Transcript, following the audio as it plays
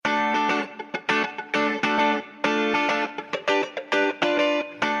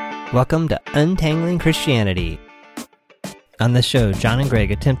Welcome to Untangling Christianity. On this show, John and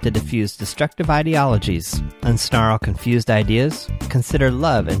Greg attempt to diffuse destructive ideologies, unsnarl confused ideas, consider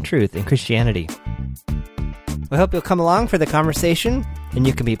love and truth in Christianity. We hope you'll come along for the conversation, and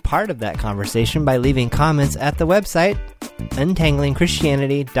you can be part of that conversation by leaving comments at the website,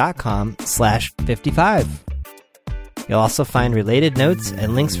 untanglingchristianity.com/55. You'll also find related notes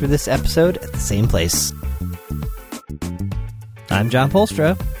and links for this episode at the same place. I'm John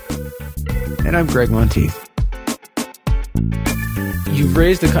Polstra. And I'm Greg Monteith. You've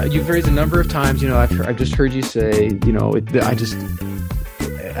raised a number of times. I've just heard you say. I don't know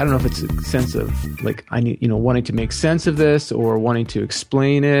if it's a sense of like wanting to make sense of this, or wanting to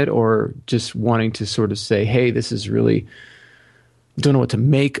explain it, or just wanting to sort of say, hey, this is really. Don't know what to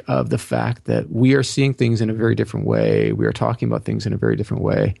make of the fact that we are seeing things in a very different way. We are talking about things in a very different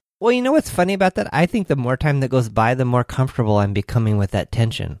way. Well, you know what's funny about that? I think the more time that goes by, the more comfortable I'm becoming with that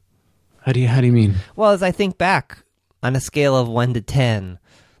tension. How do you mean? Well, as I think back on a scale of 1 to 10,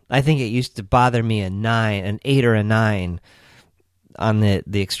 I think it used to bother me an 8 or a 9 on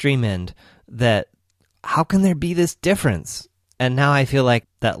the extreme end, that how can there be this difference? And now I feel like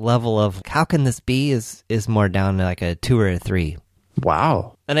that level of how can this be is more down to like a 2 or a 3.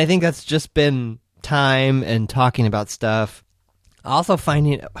 Wow. And I think that's just been time and talking about stuff. Also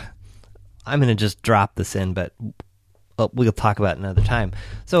finding, I'm going to just drop this in, but we'll talk about it another time.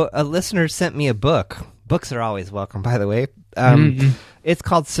 So a listener sent me a book. Books are always welcome, by the way. It's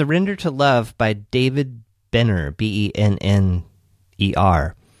called Surrender to Love by David Benner, Benner.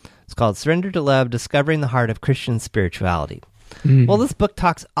 It's called Surrender to Love, Discovering the Heart of Christian Spirituality. Well, this book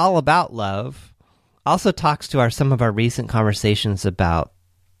talks all about love, also talks to some of our recent conversations about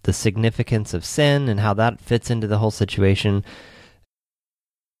the significance of sin and how that fits into the whole situation.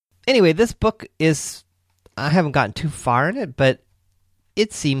 Anyway, this book is, I haven't gotten too far in it, but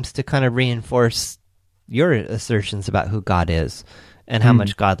it seems to kind of reinforce your assertions about who God is and how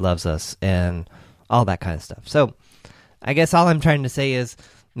much God loves us and all that kind of stuff. So I guess all I'm trying to say is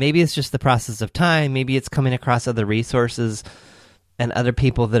maybe it's just the process of time. Maybe it's coming across other resources and other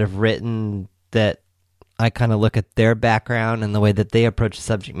people that have written that I kind of look at their background and the way that they approach the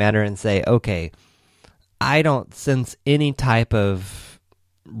subject matter and say, okay, I don't sense any type of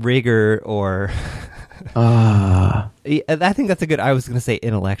rigor or... I think that's a good, I was going to say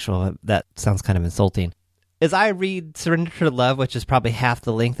intellectual, that sounds kind of insulting. As I read Surrender to Love, which is probably half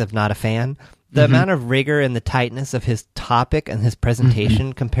the length of Not a Fan, the amount of rigor and the tightness of his topic and his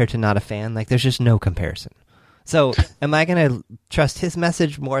presentation compared to Not a Fan, like there's just no comparison. So am I going to trust his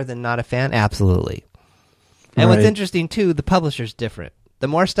message more than Not a Fan? Absolutely. And what's interesting too, the publisher's different. The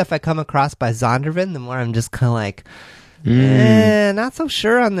more stuff I come across by Zondervan, the more I'm just kind of like, not so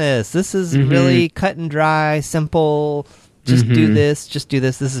sure on this. This is really cut and dry, simple. Just do this.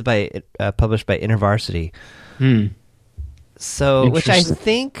 This is published by InterVarsity. So, which I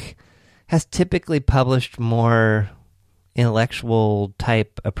think has typically published more intellectual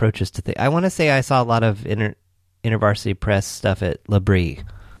type approaches to things. I want to say I saw a lot of InterVarsity Press stuff at L'Abri.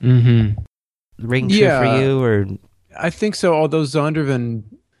 Ring true for you, or I think so. Although Zondervan,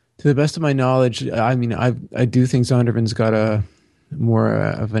 to the best of my knowledge, I mean, I do think Zondervan's got a more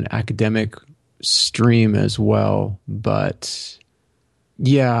of an academic stream as well. But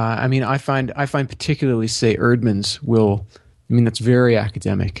yeah, I mean, I find particularly, say, Erdman's that's very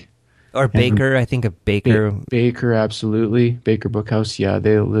academic. Or Baker, I think of Baker. Baker, absolutely. Baker Bookhouse, yeah,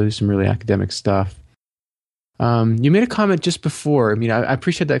 they do some really academic stuff. You made a comment just before. I mean, I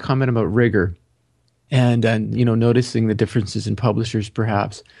appreciate that comment about rigor and noticing the differences in publishers,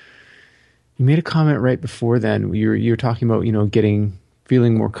 perhaps. You made a comment right before then. You were talking about,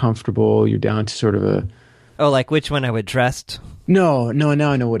 feeling more comfortable. You're down to sort of a... Oh, like which one I would trust? No, now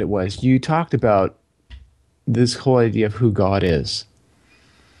I know what it was. You talked about this whole idea of who God is.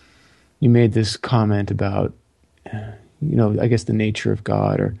 You made this comment about, I guess the nature of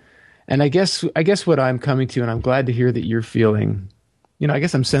God, and I guess what I'm coming to, and I'm glad to hear that you're feeling, I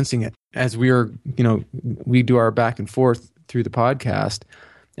guess I'm sensing it as we do our back and forth through the podcast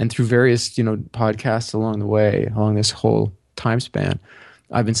and through various, podcasts along the way, along this whole time span.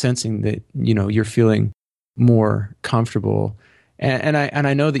 I've been sensing that, you're feeling more comfortable. And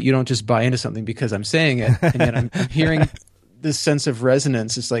I know that you don't just buy into something because I'm saying it, and yet I'm hearing this sense of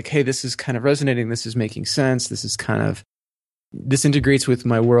resonance. It's like, hey, this is kind of resonating. This is making sense. This integrates with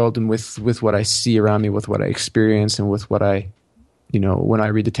my world and with what I see around me, with what I experience, and with what I, when I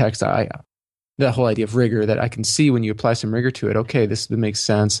read the text, the whole idea of rigor that I can see when you apply some rigor to it. Okay, this makes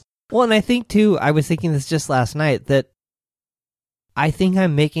sense. Well, and I think too, I was thinking this just last night, that I think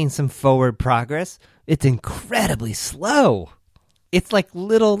I'm making some forward progress. It's incredibly slow. it's like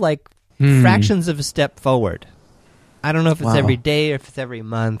little like fractions of a step forward. I don't know if it's every day or if it's every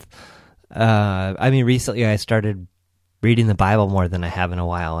month. I mean, recently I started reading the Bible more than I have in a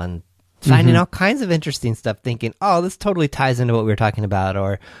while and finding all kinds of interesting stuff, thinking, oh, this totally ties into what we were talking about,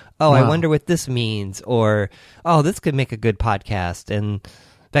 or, oh, I wonder what this means, or, oh, this could make a good podcast. And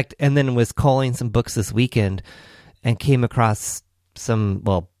in fact, and then was calling some books this weekend and came across some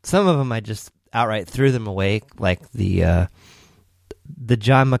of them I just outright threw them away, like the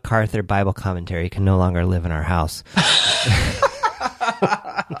John MacArthur Bible commentary can no longer live in our house.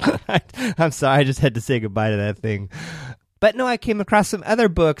 I'm sorry, I just had to say goodbye to that thing. But no, I came across some other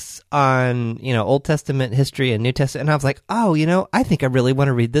books on, Old Testament history and New Testament, and I was like, oh, I think I really want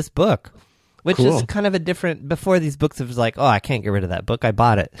to read this book, which is kind of a different, before these books, it was like, oh, I can't get rid of that book, I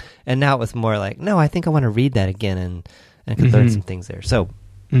bought it. And now it was more like, no, I think I want to read that again and could learn some things there. So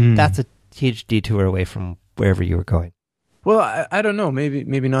that's a huge detour away from wherever you were going. Well, I don't know,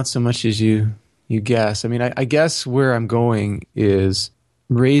 maybe not so much as you guess. I mean, I guess where I'm going is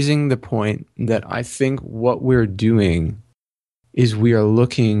raising the point that I think what we're doing is we are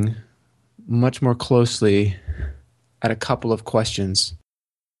looking much more closely at a couple of questions.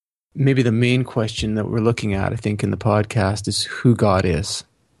 Maybe the main question that we're looking at, I think, in the podcast is who God is.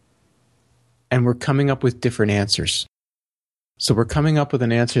 And we're coming up with different answers. So we're coming up with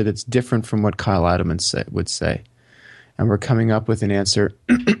an answer that's different from what Kyle Idleman would say. And we're coming up with an answer,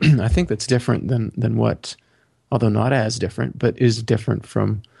 I think, that's different than what, although not as different, but is different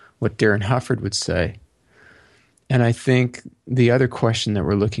from what Darren Hufford would say. And I think the other question that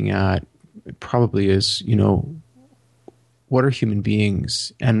we're looking at probably is, what are human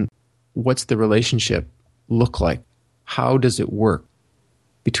beings and what's the relationship look like? How does it work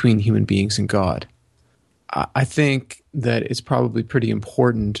between human beings and God? I think that it's probably pretty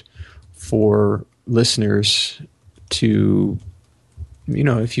important for listeners to,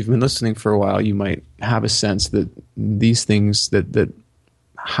 if you've been listening for a while, you might have a sense that these things, that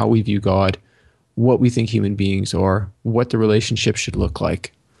how we view God, what we think human beings are, what the relationship should look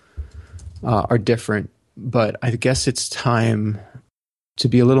like, are different. But I guess it's time to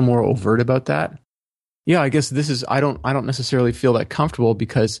be a little more overt about that. Yeah, I guess this is, I don't necessarily feel that comfortable,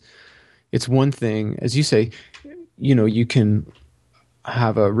 because it's one thing, as you say, you can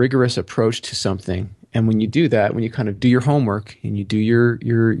have a rigorous approach to something. And when you do that, when you kind of do your homework and you do your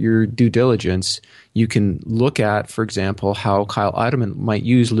due diligence, you can look at, for example, how Kyle Idleman might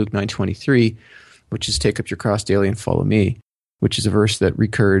use Luke 9:23, which is take up your cross daily and follow me, which is a verse that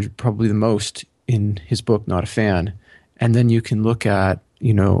recurred probably the most in his book, Not a Fan. And then you can look at,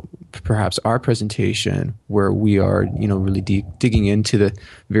 perhaps our presentation where we are, really digging into the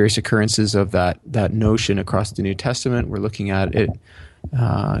various occurrences of that notion across the New Testament. We're looking at it,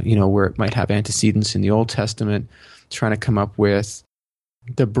 where it might have antecedents in the Old Testament, trying to come up with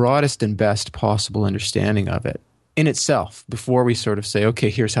the broadest and best possible understanding of it in itself before we sort of say, okay,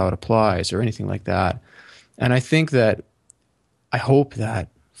 here's how it applies or anything like that. And I hope that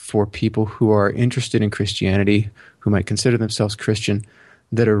for people who are interested in Christianity, who might consider themselves Christian,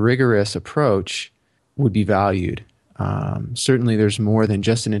 that a rigorous approach would be valued. Certainly there's more than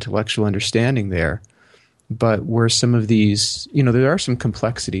just an intellectual understanding there, but where some of these, there are some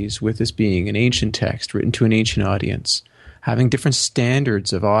complexities with this being an ancient text written to an ancient audience, having different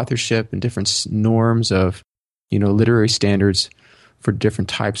standards of authorship and different norms of, literary standards for different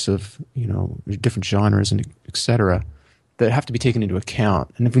types of, different genres and et cetera, that have to be taken into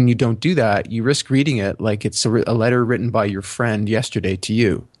account. And if when you don't do that, you risk reading it like it's a letter written by your friend yesterday to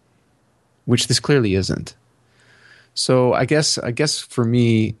you, which this clearly isn't. So I guess for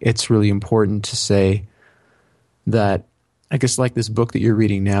me, it's really important to say that, I guess like this book that you're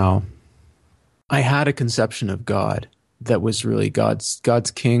reading now, I had a conception of God that was really God's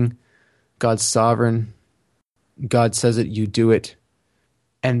king, God's sovereign, God says it, you do it.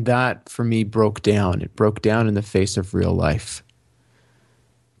 And that, for me, broke down. It broke down in the face of real life.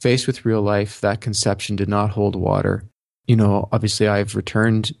 Faced with real life, that conception did not hold water. Obviously I've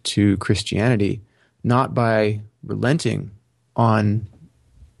returned to Christianity, not by relenting on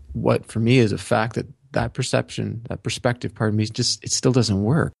what for me is a fact that perspective, it still doesn't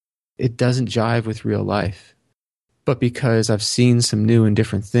work. It doesn't jive with real life. But because I've seen some new and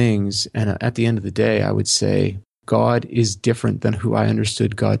different things, and at the end of the day, I would say, God is different than who I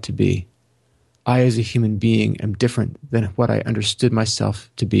understood God to be. I, as a human being, am different than what I understood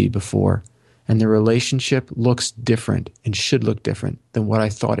myself to be before. And the relationship looks different and should look different than what I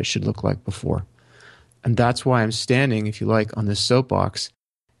thought it should look like before. And that's why I'm standing, if you like, on this soapbox,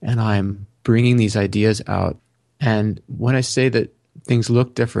 and I'm bringing these ideas out. And when I say that things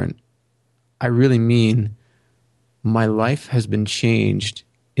look different, I really mean my life has been changed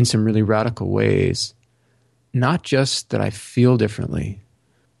in some really radical ways. Not just that I feel differently,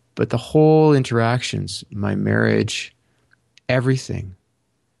 but the whole interactions, my marriage, everything,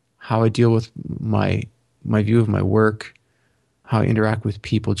 how I deal with my view of my work, how I interact with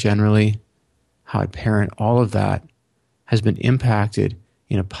people generally, how I parent, all of that has been impacted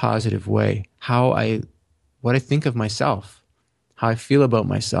in a positive way. What I think of myself, how I feel about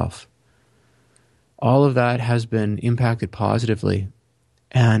myself, all of that has been impacted positively.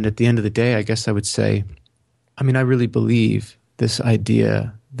 And at the end of the day, I guess I would say, I really believe this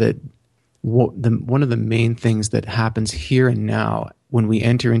idea that one of the main things that happens here and now when we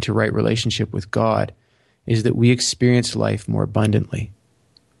enter into right relationship with God is that we experience life more abundantly,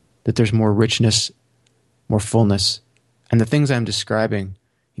 that there's more richness, more fullness. And the things I'm describing,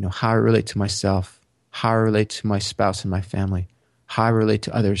 how I relate to myself, how I relate to my spouse and my family, how I relate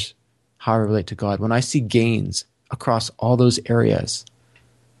to others, how I relate to God. When I see gains across all those areas,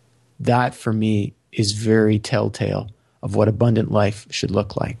 that for me is very telltale of what abundant life should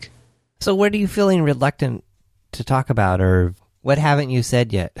look like. So what are you feeling reluctant to talk about, or what haven't you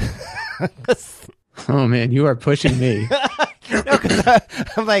said yet? Oh man, you are pushing me. No, 'cause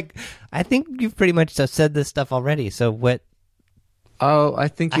I'm like, I think you've pretty much said this stuff already. So what? Oh, I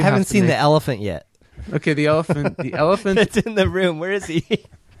think you I haven't seen the elephant yet. Okay, the elephant. The elephant. It's in the room. Where is he?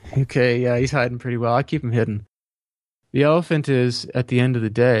 Okay, yeah, he's hiding pretty well. I keep him hidden. The elephant is, at the end of the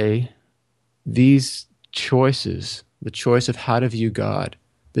day, these choices, the choice of how to view God,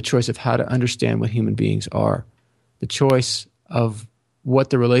 the choice of how to understand what human beings are, the choice of what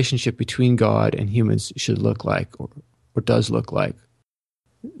the relationship between God and humans should look like or does look like.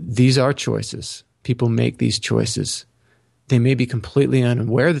 These are choices. People make these choices. They may be completely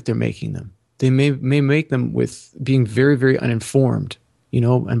unaware that they're making them. They may make them with being very, very uninformed,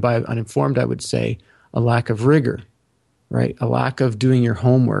 and by uninformed, I would say a lack of rigor, right? A lack of doing your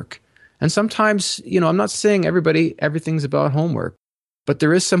homework. And sometimes, I'm not saying everything's about homework, but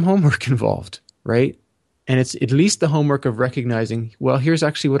there is some homework involved, right? And it's at least the homework of recognizing, well, here's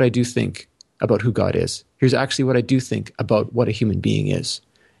actually what I do think about who God is. Here's actually what I do think about what a human being is.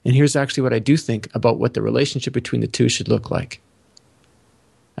 And here's actually what I do think about what the relationship between the two should look like.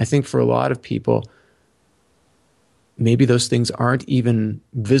 I think for a lot of people, maybe those things aren't even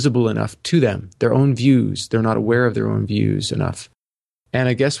visible enough to them, their own views. They're not aware of their own views enough. And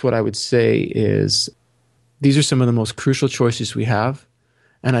I guess what I would say is these are some of the most crucial choices we have.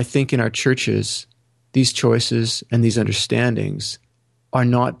 And I think in our churches, these choices and these understandings are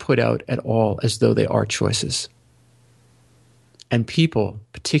not put out at all as though they are choices. And people,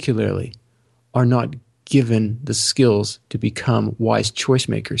 particularly, are not given the skills to become wise choice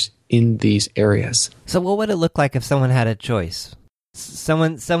makers in these areas. So what would it look like if someone had a choice?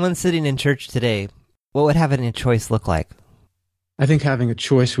 Someone sitting in church today, what would having a choice look like? I think having a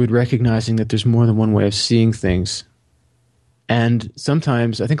choice would recognizing that there's more than one way of seeing things. And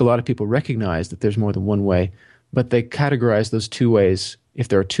sometimes I think a lot of people recognize that there's more than one way, but they categorize those two ways, if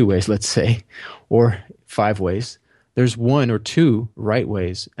there are two ways, let's say, or 5 ways. There's 1 or 2 right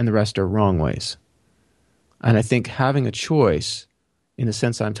ways, and the rest are wrong ways. And I think having a choice, in the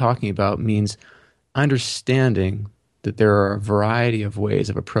sense I'm talking about, means understanding that there are a variety of ways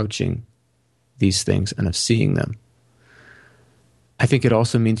of approaching these things and of seeing them. I think it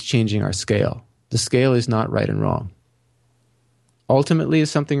also means changing our scale. The scale is not right and wrong. Ultimately,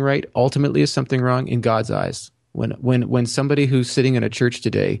 is something right? Ultimately, is something wrong in God's eyes? When somebody who's sitting in a church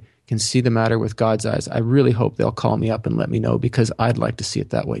today can see the matter with God's eyes, I really hope they'll call me up and let me know, because I'd like to see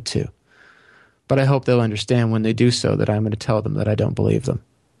it that way too. But I hope they'll understand when they do so that I'm going to tell them that I don't believe them.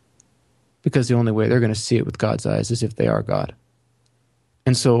 Because the only way they're going to see it with God's eyes is if they are God.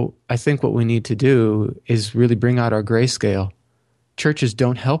 And so I think what we need to do is really bring out our grayscale. Churches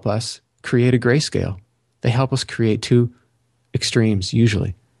don't help us create a grayscale. They help us create 2 extremes,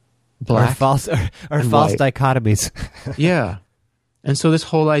 usually. Black or false dichotomies. Yeah. And so this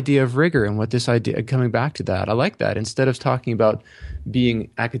whole idea of rigor and what this idea, coming back to that, I like that. Instead of talking about being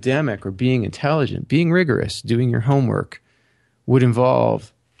academic or being intelligent, being rigorous, doing your homework would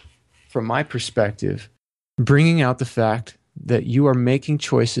involve, from my perspective, bringing out the fact that you are making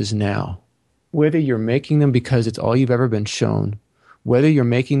choices now, whether you're making them because it's all you've ever been shown, whether you're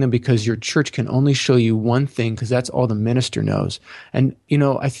making them because your church can only show you one thing because that's all the minister knows. And,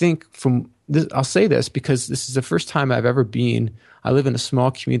 I think from this, I'll say this because this is the first time I've ever been. I live in a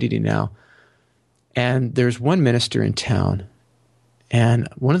small community now, and there's one minister in town. And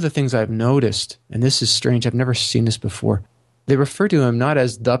one of the things I've noticed, and this is strange, I've never seen this before, they refer to him not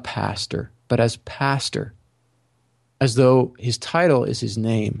as the pastor, but as pastor, as though his title is his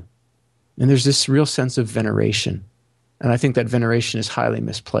name. And there's this real sense of veneration And I think that veneration is highly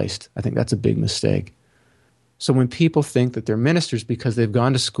misplaced. I think that's a big mistake. So when people think that their ministers, because they've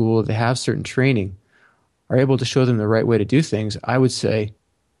gone to school, they have certain training, are able to show them the right way to do things, I would say,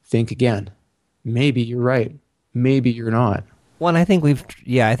 think again. Maybe you're right. Maybe you're not. Well, I think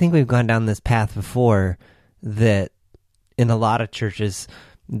we've gone down this path before, that in a lot of churches,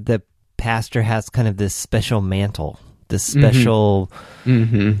 the pastor has kind of this special mantle, this special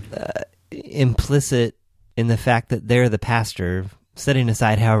implicit in the fact that they're the pastor, setting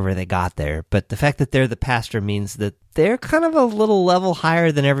aside however they got there. But the fact that they're the pastor means that they're kind of a little level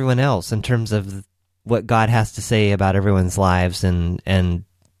higher than everyone else in terms of what God has to say about everyone's lives. And in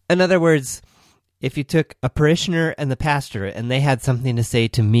other words, if you took a parishioner and the pastor and they had something to say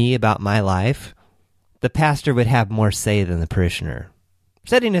to me about my life, the pastor would have more say than the parishioner.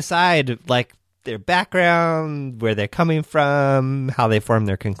 Setting aside, like, their background, where they're coming from, how they form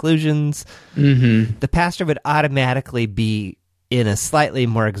their conclusions, the pastor would automatically be in a slightly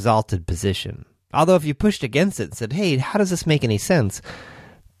more exalted position. Although if you pushed against it and said, hey, how does this make any sense?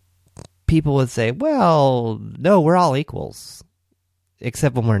 People would say, well, no, we're all equals.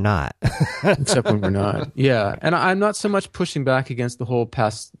 Except when we're not. Except when we're not. Yeah. And I'm not so much pushing back against the whole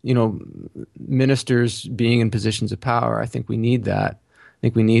ministers being in positions of power. I think we need that. I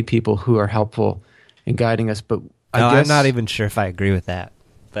think we need people who are helpful in guiding us. But I'm not even sure if I agree with that.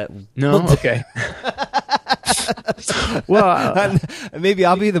 But no? Okay. Well, maybe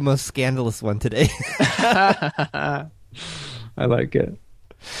I'll be the most scandalous one today. I like it.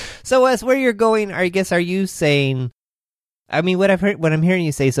 So as where you're going, are you saying, I mean, what I'm hearing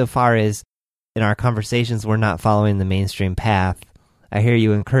you say so far is, in our conversations, we're not following the mainstream path. I hear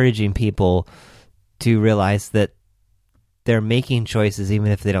you encouraging people to realize that they're making choices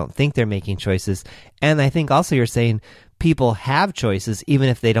even if they don't think they're making choices. And I think also you're saying people have choices even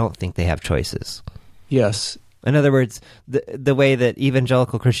if they don't think they have choices. Yes. In other words, the way that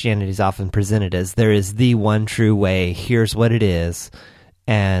evangelical Christianity is often presented is, there is the one true way, here's what it is,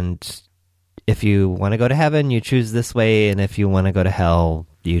 and if you want to go to heaven, you choose this way, and if you want to go to hell,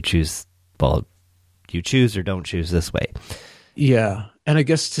 you choose or don't choose this way. Yeah, and I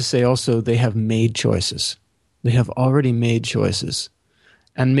guess to say also, they have made choices. They have already made choices.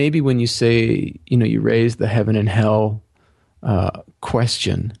 And maybe when you say, you raise the heaven and hell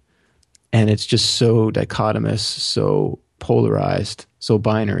question, and it's just so dichotomous, so polarized, so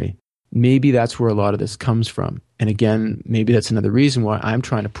binary, maybe that's where a lot of this comes from. And again, maybe that's another reason why I'm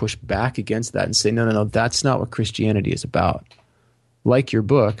trying to push back against that and say, no, that's not what Christianity is about. Like your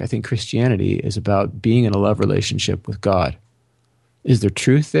book, I think Christianity is about being in a love relationship with God. Is there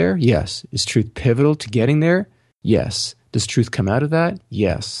truth there? Yes. Is truth pivotal to getting there? Yes. Does truth come out of that?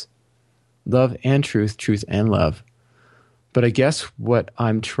 Yes. Love and truth and love. But I guess what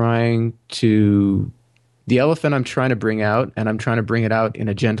I'm trying to, the elephant I'm trying to bring out, and I'm trying to bring it out in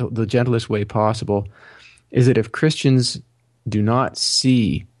the gentlest way possible, is that if Christians do not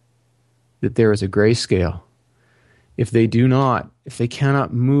see that there is a grayscale, if they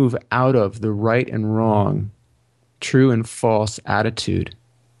cannot move out of the right and wrong, true and false attitude,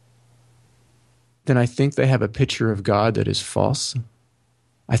 then I think they have a picture of God that is false.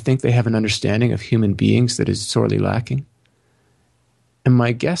 I think they have an understanding of human beings that is sorely lacking. And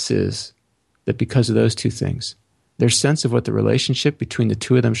my guess is that because of those two things, their sense of what the relationship between the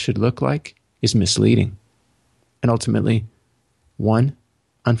two of them should look like is misleading. And ultimately, 1,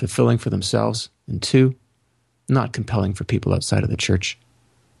 unfulfilling for themselves, and 2, not compelling for people outside of the church.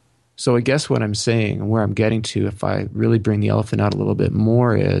 So I guess what I'm saying, and where I'm getting to, if I really bring the elephant out a little bit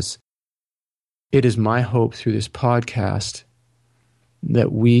more, is it is my hope through this podcast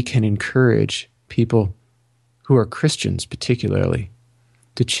that we can encourage people who are Christians particularly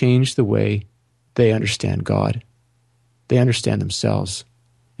to change the way they understand God. They understand themselves,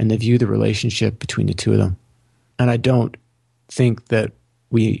 and they view the relationship between the two of them. And I don't think that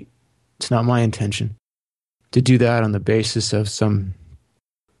it's not my intention to do that on the basis of some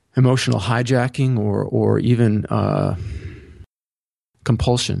emotional hijacking or even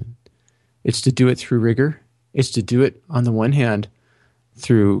compulsion. It's to do it through rigor. It's to do it, on the one hand,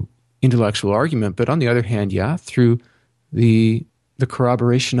 through intellectual argument, but on the other hand, through the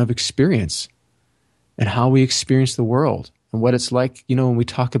corroboration of experience and how we experience the world and what it's like, when we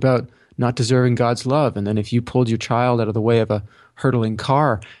talk about not deserving God's love. And then if you pulled your child out of the way of a hurtling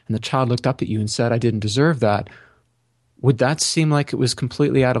car and the child looked up at you and said, I didn't deserve that, would that seem like it was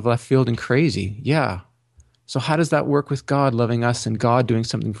completely out of left field and crazy? Yeah. So how does that work with God loving us and God doing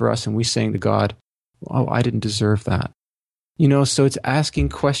something for us and we saying to God, oh, I didn't deserve that? So it's asking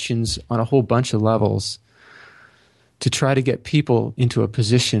questions on a whole bunch of levels to try to get people into a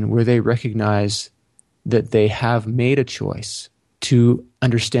position where they recognize that they have made a choice, to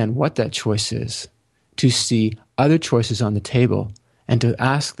understand what that choice is, to see other choices on the table, and to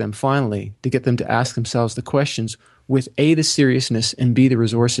ask them finally, to get them to ask themselves the questions with A, the seriousness, and B, the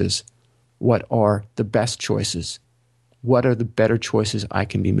resources. What are the best choices? What are the better choices I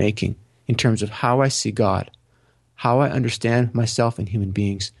can be making in terms of how I see God, how I understand myself and human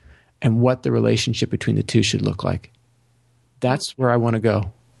beings, and what the relationship between the two should look like? That's where I want to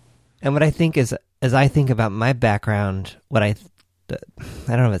go. And what I think is, as I think about my background, I don't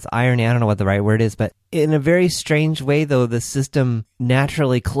know if it's irony, I don't know what the right word is, but in a very strange way, though, the system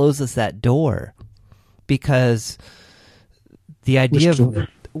naturally closes that door, because the idea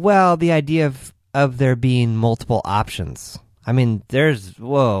the idea of there being multiple options. I mean,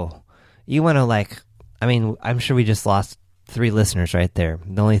 you want to I'm sure we just lost 3 listeners right there.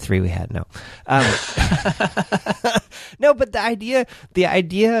 The only 3 we had. No. No, but the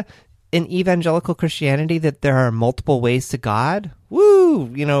idea in evangelical Christianity that there are multiple ways to God,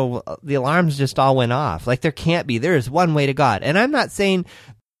 the alarms just all went off. Like, there can't be. There is one way to God. And I'm not saying,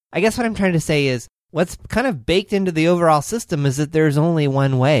 I guess what I'm trying to say is, what's kind of baked into the overall system is that there's only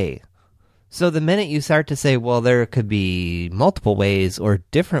one way. So the minute you start to say, well, there could be multiple ways or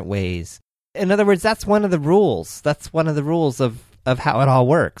different ways, in other words, that's one of the rules. That's one of the rules of how it all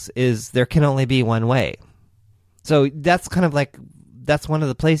works, is there can only be one way. So that's kind of like, that's one of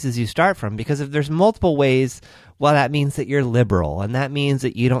the places you start from, because if there's multiple ways, well, that means that you're liberal, and that means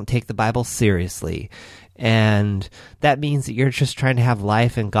that you don't take the Bible seriously, and that means that you're just trying to have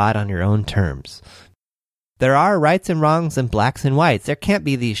life and God on your own terms. There are rights and wrongs and blacks and whites. There can't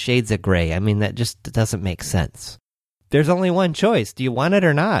be these shades of gray. I mean, that just doesn't make sense. There's only one choice. Do you want it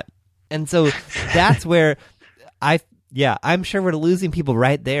or not? And so that's where I'm sure we're losing people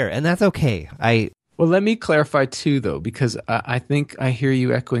right there, and that's okay. Well, let me clarify too, though, because I think I hear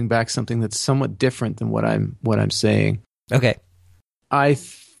you echoing back something that's somewhat different than what I'm saying. Okay.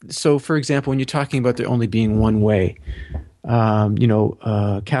 So, for example, when you're talking about there only being one way,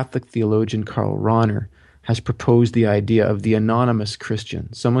 Catholic theologian Karl Rahner has proposed the idea of the anonymous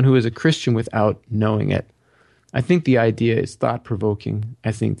Christian, someone who is a Christian without knowing it. I think the idea is thought-provoking.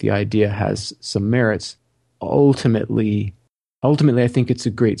 I think the idea has some merits. Ultimately, I think it's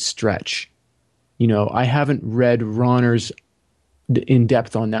a great stretch. I haven't read Rahner's in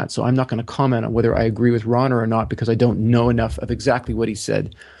depth on that, so I'm not going to comment on whether I agree with Rahner or not, because I don't know enough of exactly what he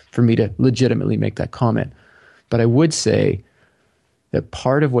said for me to legitimately make that comment. But I would say that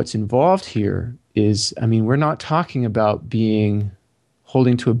part of what's involved here is, we're not talking about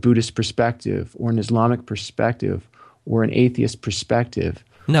holding to a Buddhist perspective or an Islamic perspective or an atheist perspective.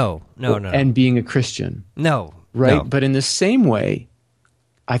 No. And being a Christian. No. Right? No. But in the same way,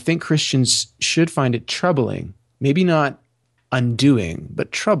 I think Christians should find it troubling, maybe not undoing,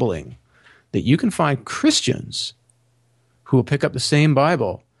 but troubling, that you can find Christians who will pick up the same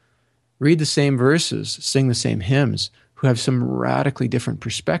Bible, read the same verses, sing the same hymns, who have some radically different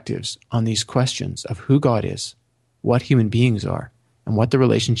perspectives on these questions of who God is, what human beings are, and what the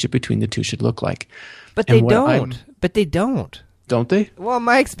relationship between the two should look like. But they don't. Don't they? Well,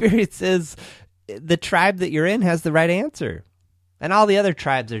 my experience is the tribe that you're in has the right answer. And all the other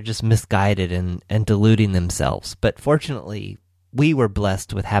tribes are just misguided and deluding themselves. But fortunately, we were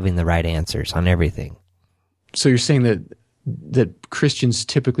blessed with having the right answers on everything. So you're saying that Christians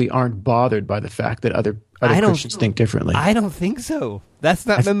typically aren't bothered by the fact that other Christians think differently? I don't think so. That's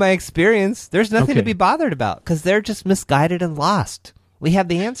not been my experience. There's nothing to be bothered about, because they're just misguided and lost. We have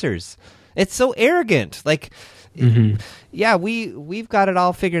the answers. It's so arrogant. Like, we've got it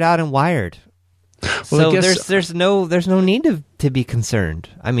all figured out and wired. Well, so there's no need to be concerned.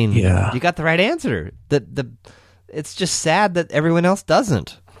 I mean, you got the right answer. It's just sad that everyone else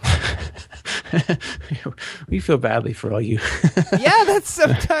doesn't. We feel badly for all you. Yeah, that's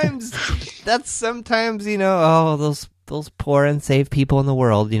sometimes those poor unsaved people in the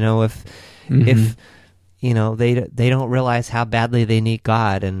world. If they don't realize how badly they need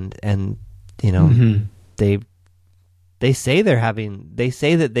God, and they say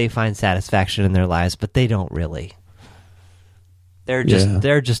that they find satisfaction in their lives, but they don't really. They're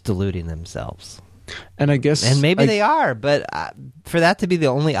just deluding themselves. And I guess, and maybe they are, but for that to be the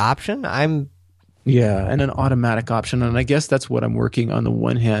only option, and an automatic option, and I guess that's what I'm working on the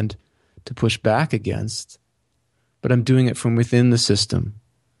one hand to push back against, but I'm doing it from within the system,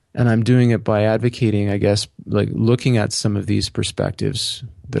 and I'm doing it by advocating, I guess, like looking at some of these perspectives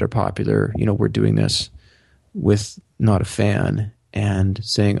that are popular. We're doing this with Not a Fan and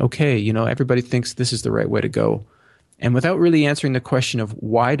saying, okay, everybody thinks this is the right way to go, and without really answering the question of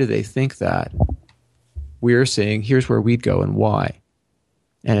why do they think that, we're saying, here's where we'd go and why.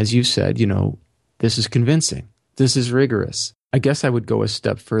 And as you said, This is convincing. This is rigorous. I guess I would go a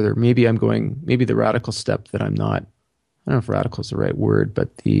step further. Maybe the radical step that I'm not, I don't know if radical is the right word,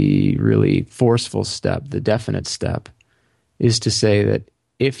 but the really forceful step, the definite step, is to say that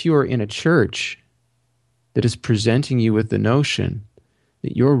if you're in a church that is presenting you with the notion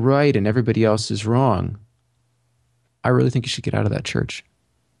that you're right and everybody else is wrong, I really think you should get out of that church.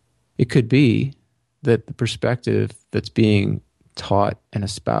 It could be that the perspective that's being taught and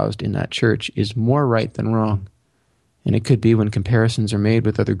espoused in that church is more right than wrong. And it could be, when comparisons are made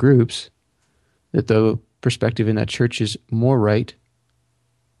with other groups, that the perspective in that church is more right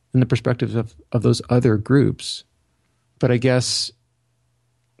than the perspectives of those other groups. But I guess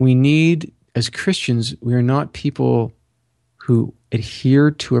we need, as Christians, we are not people who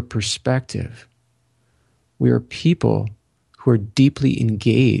adhere to a perspective. We are people who are deeply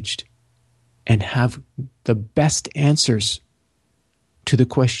engaged and have the best answers to the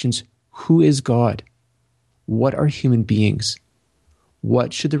questions: who is God? What are human beings?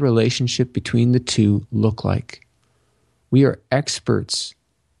 What should the relationship between the two look like? We are experts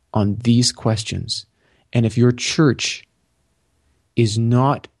on these questions. And if your church is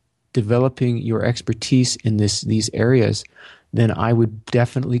not developing your expertise in these areas, then I would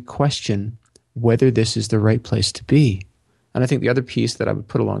definitely question whether this is the right place to be. And I think the other piece that I would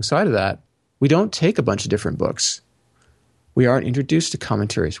put alongside of that, we don't take a bunch of different books. We aren't introduced to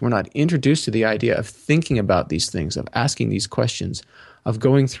commentaries. We're not introduced to the idea of thinking about these things, of asking these questions, of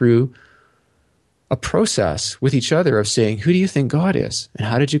going through a process with each other of saying, who do you think God is? And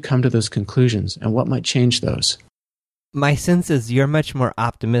how did you come to those conclusions? And what might change those? My sense is you're much more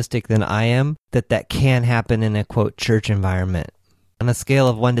optimistic than I am that can happen in a, quote, church environment. On a scale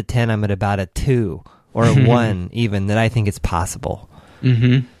of 1 to 10, I'm at about a 2 or a 1 even, that I think it's possible.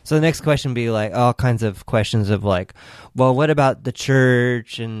 Mm-hmm. So the next question would be like all kinds of questions of like, well, what about the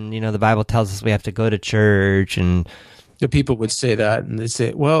church? And, the Bible tells us we have to go to church. And the people would say that, and they'd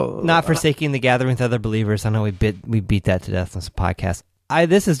say, well, not forsaking the gathering with other believers. I know we beat that to death on this podcast.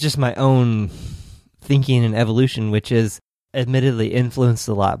 This is just my own thinking and evolution, which is admittedly influenced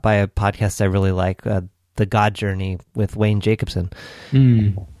a lot by a podcast I really like, The God Journey with Wayne Jacobson.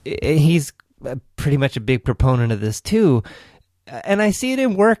 He's pretty much a big proponent of this too. And I see it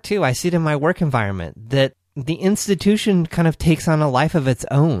in work too. I see it in my work environment, that the institution kind of takes on a life of its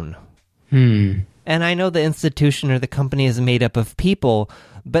own. And I know the institution or the company is made up of people,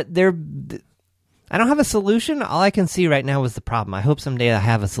 but I don't have a solution. All I can see right now is the problem. I hope someday I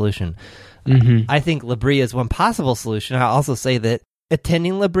have a solution. I think L'Abri is one possible solution. I also say that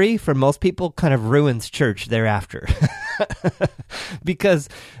attending L'Abri for most people kind of ruins church thereafter. Because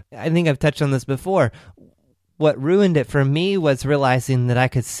I think I've touched on this before. What ruined it for me was realizing that I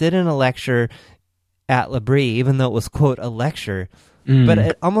could sit in a lecture at L'Abri, even though it was, quote, a lecture,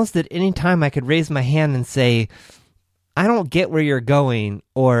 but almost at any time I could raise my hand and say, I don't get where you're going,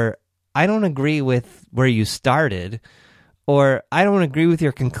 or I don't agree with where you started, or I don't agree with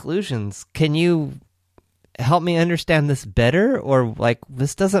your conclusions. Can you help me understand this better? Or like,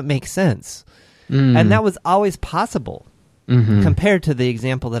 this doesn't make sense. And that was always possible. Compared to the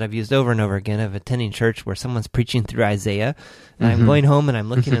example that I've used over and over again of attending church where someone's preaching through Isaiah, and I'm going home and I'm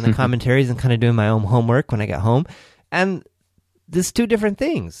looking in the commentaries and kind of doing my own homework when I get home, and there's two different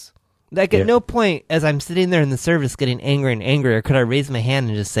things. Like at no point as I'm sitting there in the service getting angrier and angrier could I raise my hand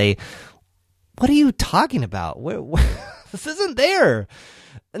and just say, what are you talking about? This isn't there.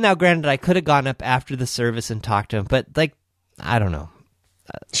 Now, granted, I could have gone up after the service and talked to him, but like, I don't know.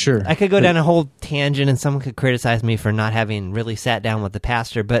 Sure. I could go down a whole tangent and someone could criticize me for not having really sat down with the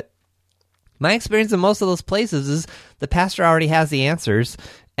pastor, but my experience in most of those places is the pastor already has the answers,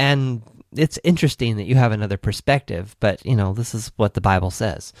 and it's interesting that you have another perspective, but, this is what the Bible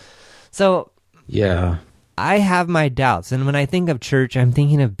says. So, yeah, I have my doubts, and when I think of church, I'm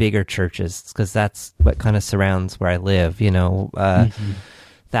thinking of bigger churches, because that's what kind of surrounds where I live,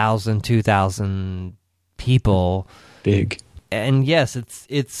 1,000, 2,000 people. Big. And yes,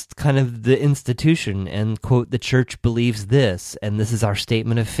 it's kind of the institution, and, quote, the church believes this, and this is our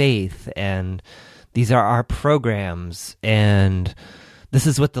statement of faith, and these are our programs, and this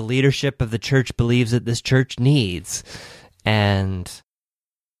is what the leadership of the church believes that this church needs. And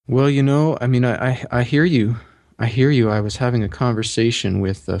well, I hear you. I was having a conversation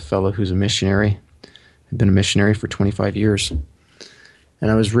with a fellow who's a missionary. I've been a missionary for 25 years. And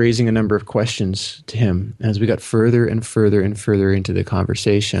I was raising a number of questions to him. As we got further and further and further into the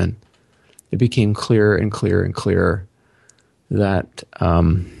conversation, it became clearer and clearer and clearer that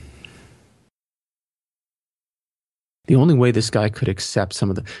the only way this guy could accept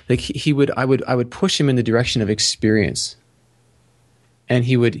some of the I would push him in the direction of experience, and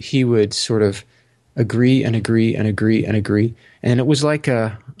he would sort of agree and agree and agree and agree. And it was like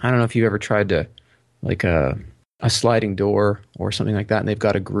I don't know if you've ever tried to, like a sliding door or something like that, and they've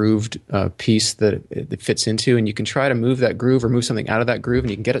got a grooved piece that it fits into, and you can try to move that groove or move something out of that groove,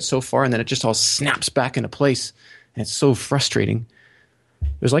 and you can get it so far, and then it just all snaps back into place, and it's so frustrating.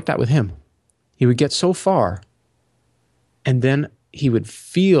 It was like that with him. He would get so far, and then he would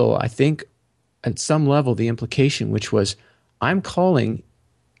feel, I think, at some level, the implication, which was, I'm calling,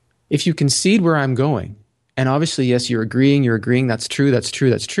 if you concede where I'm going, and obviously, yes, you're agreeing, that's true, that's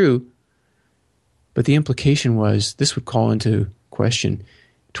true, that's true, but the implication was this would call into question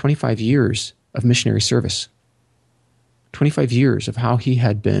 25 years of missionary service, 25 years of how he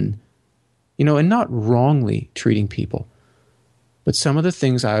had been, and not wrongly treating people. But some of the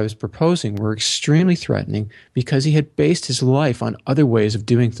things I was proposing were extremely threatening because he had based his life on other ways of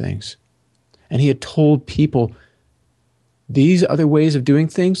doing things. And he had told people, these other ways of doing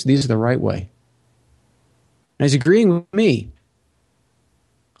things, these are the right way. And he's agreeing with me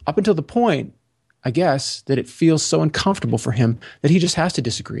up until the point, I guess, that it feels so uncomfortable for him that he just has to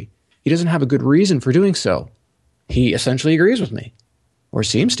disagree. He doesn't have a good reason for doing so. He essentially agrees with me, or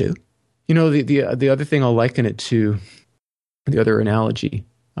seems to. The other thing I'll liken it to, the other analogy,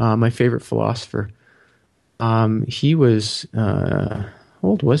 my favorite philosopher, he was, how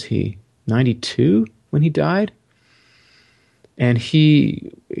old was he? 92 when he died? And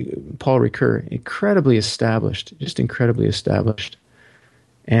Paul Ricoeur, incredibly established,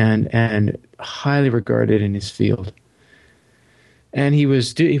 and highly regarded in his field. And he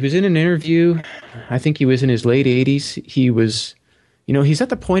was in an interview, I think he was in his late 80s. He was, he's at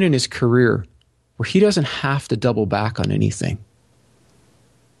the point in his career where he doesn't have to double back on anything.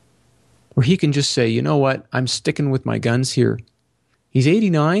 Where he can just say, you know what, I'm sticking with my guns here. He's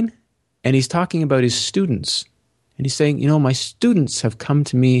 89, and he's talking about his students. And he's saying, my students have come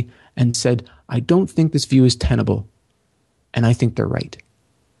to me and said, I don't think this view is tenable, and I think they're right.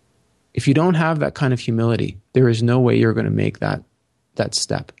 If you don't have that kind of humility, there is no way you're going to make that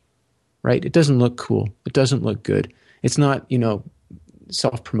step, right? It doesn't look cool. It doesn't look good. It's not,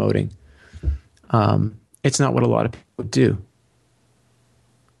 self-promoting. It's not what a lot of people do.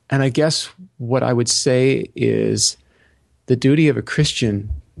 And I guess what I would say is the duty of a Christian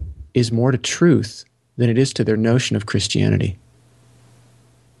is more to truth than it is to their notion of Christianity.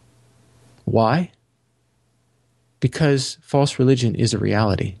 Why? Because false religion is a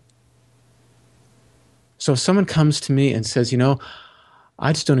reality. So if someone comes to me and says,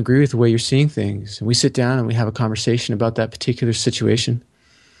 I just don't agree with the way you're seeing things, and we sit down and we have a conversation about that particular situation,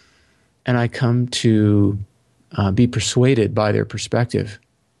 and I come to be persuaded by their perspective,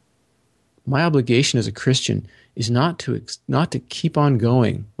 my obligation as a Christian is not to keep on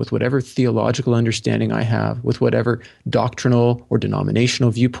going with whatever theological understanding I have, with whatever doctrinal or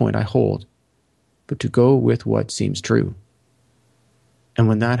denominational viewpoint I hold, but to go with what seems true. And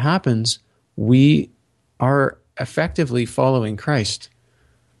when that happens, we are effectively following Christ.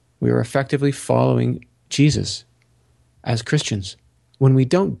 We are effectively following Jesus as Christians. When we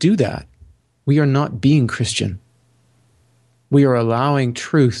don't do that, we are not being Christian. We are allowing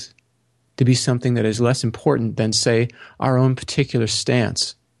truth to be something that is less important than, say, our own particular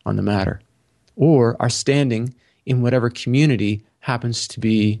stance on the matter, or our standing in whatever community happens to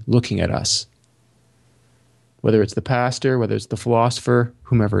be looking at us, whether it's the pastor, whether it's the philosopher,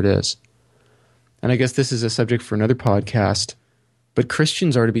 whomever it is. And I guess this is a subject for another podcast, but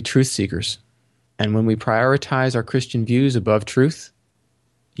Christians are to be truth seekers. And when we prioritize our Christian views above truth,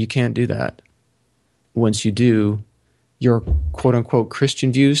 you can't do that. Once you do, your quote-unquote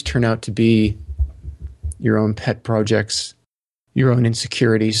Christian views turn out to be your own pet projects, your own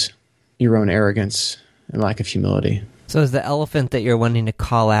insecurities, your own arrogance, and lack of humility. So is the elephant that you're wanting to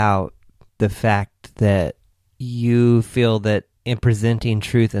call out the fact that you feel that in presenting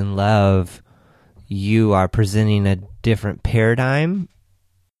truth and love, you are presenting a different paradigm?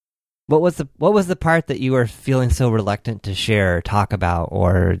 What was the part that you were feeling so reluctant to share or talk about?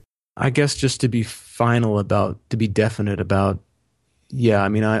 Or I guess just to be definite about,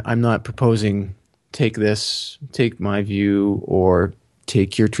 I'm not proposing take my view or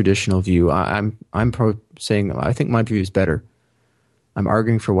take your traditional view. I'm saying I think my view is better. I'm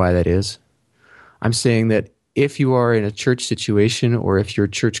arguing for why that is. I'm saying that if you are in a church situation, or if your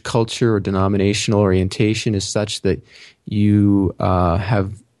church culture or denominational orientation is such that you've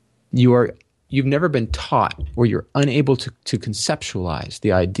never been taught, or you're unable to conceptualize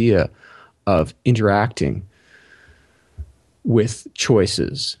the idea of interacting with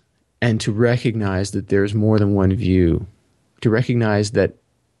choices, and to recognize that there's more than one view, to recognize that,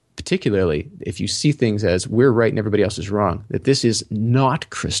 particularly if you see things as we're right and everybody else is wrong, that this is not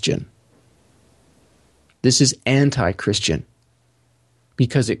Christian, This is anti-Christian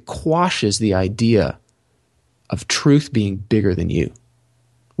because it quashes the idea of truth being bigger than you.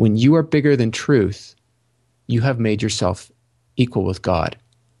 When you are bigger than truth, you have made yourself equal with God.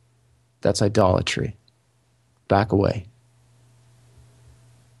 That's idolatry. Back away.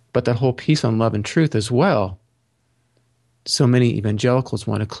 But that whole piece on love and truth as well, so many evangelicals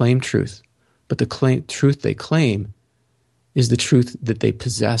want to claim truth, but the truth they claim is the truth that they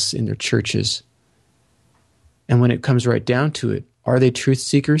possess in their churches. And when it comes right down to it, are they truth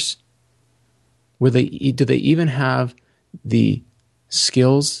seekers? Do they even have the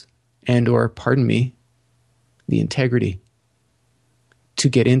skills and or, pardon me, the integrity to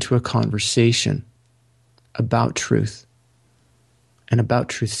get into a conversation about truth and about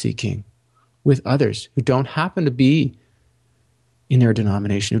truth seeking with others who don't happen to be in their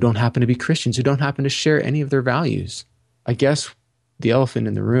denomination, who don't happen to be Christians, who don't happen to share any of their values? I guess the elephant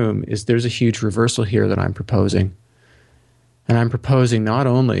in the room is there's a huge reversal here that I'm proposing. And I'm proposing not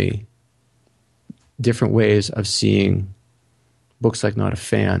only different ways of seeing books like Not a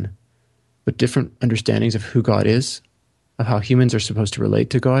Fan, but different understandings of who God is, of how humans are supposed to relate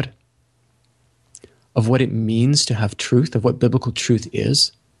to God, of what it means to have truth, of what biblical truth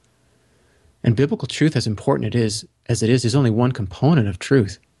is. And biblical truth, as important as it is only one component of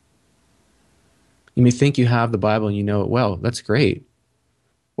truth. You may think you have the Bible and you know it well. That's great.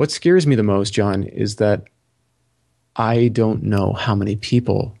 What scares me the most, John, is that I don't know how many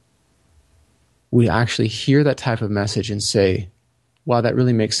people would actually hear that type of message and say, wow, that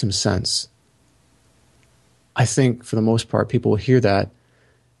really makes some sense. I think for the most part, people will hear that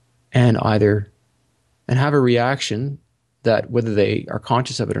and have a reaction that, whether they are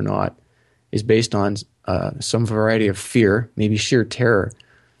conscious of it or not, is based on some variety of fear, maybe sheer terror,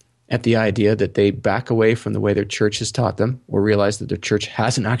 at the idea that they back away from the way their church has taught them, or realize that their church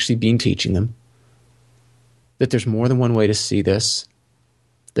hasn't actually been teaching them, that there's more than one way to see this,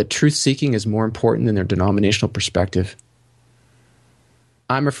 that truth-seeking is more important than their denominational perspective.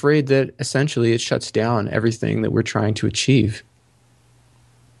 I'm afraid that essentially it shuts down everything that we're trying to achieve.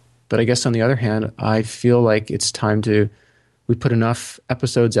 But I guess on the other hand, I feel like it's time we put enough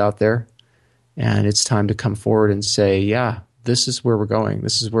episodes out there, and it's time to come forward and say, yeah, this is where we're going.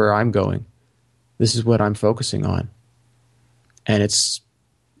 This is where I'm going. This is what I'm focusing on. And it's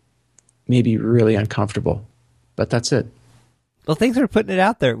maybe really uncomfortable, but that's it. Well, thanks for putting it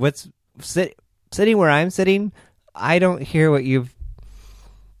out there. Sitting where I'm sitting, I don't hear what you've...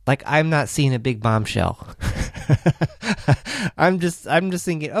 Like, I'm not seeing a big bombshell. I'm just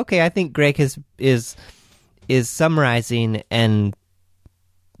thinking, okay, I think Greg is summarizing and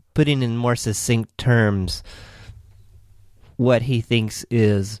putting in more succinct terms what he thinks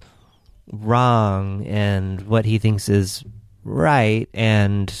is wrong and what he thinks is right,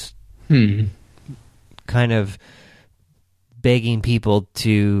 and kind of begging people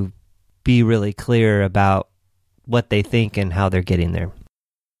to be really clear about what they think and how they're getting there.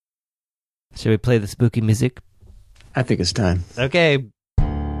 Should we play the spooky music? I think it's time. Okay.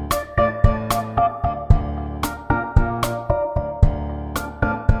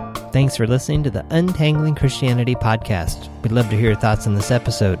 Thanks for listening to the Untangling Christianity podcast. We'd love to hear your thoughts on this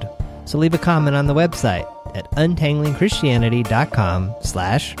episode. So leave a comment on the website at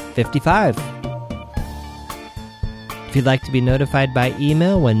untanglingchristianity.com/55. If you'd like to be notified by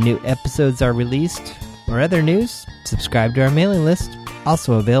email when new episodes are released or other news, subscribe to our mailing list,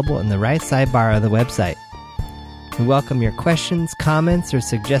 also available in the right sidebar of the website. We welcome your questions, comments, or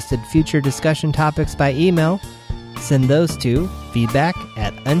suggested future discussion topics by email. Send those to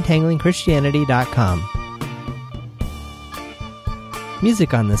feedback@untanglingchristianity.com.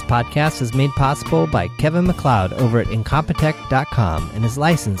 Music on this podcast is made possible by Kevin MacLeod over at Incompetech.com and is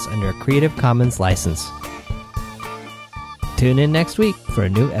licensed under a Creative Commons license. Tune in next week for a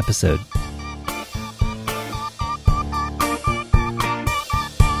new episode.